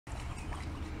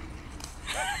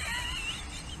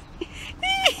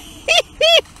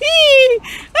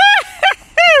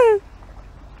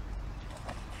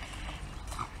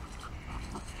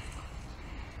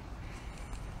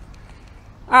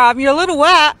You're a little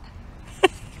wet.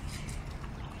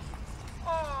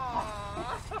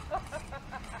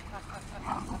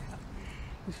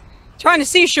 Trying to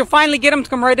see if she'll finally get him to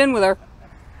come right in with her.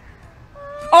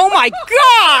 Oh my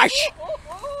gosh!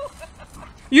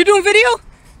 You doing video?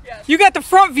 Yes. You got the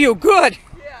front view. Good.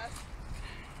 Yes.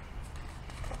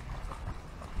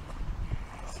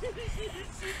 She's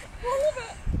full of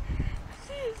it.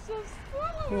 She is just full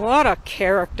of it. What a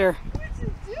character. What you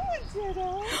doing, Jetta?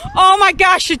 Oh my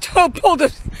gosh, she pulled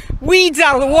the weeds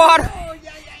out of the water. Oh,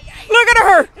 yeah. Look at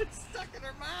her. It's stuck in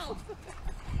her mouth.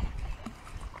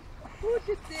 Look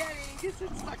at Daddy. Gets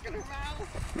it stuck in her mouth.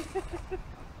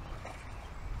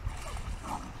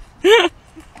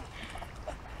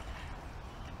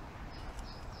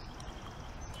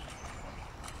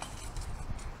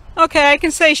 Okay, I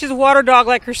can say she's a water dog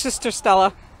like her sister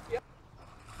Stella. Yep.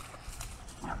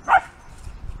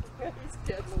 He's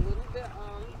getting a little bit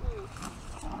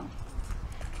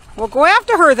Well, go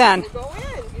after her then. We'll go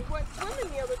in. You went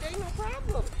swimming the other day, no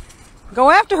problem. Go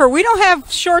after her. We don't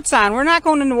have shorts on. We're not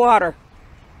going in the water.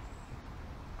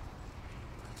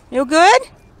 You good?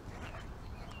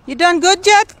 You done good,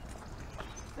 Jet?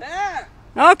 There.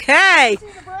 Okay. See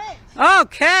the brakes.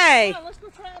 Okay. Come on, let's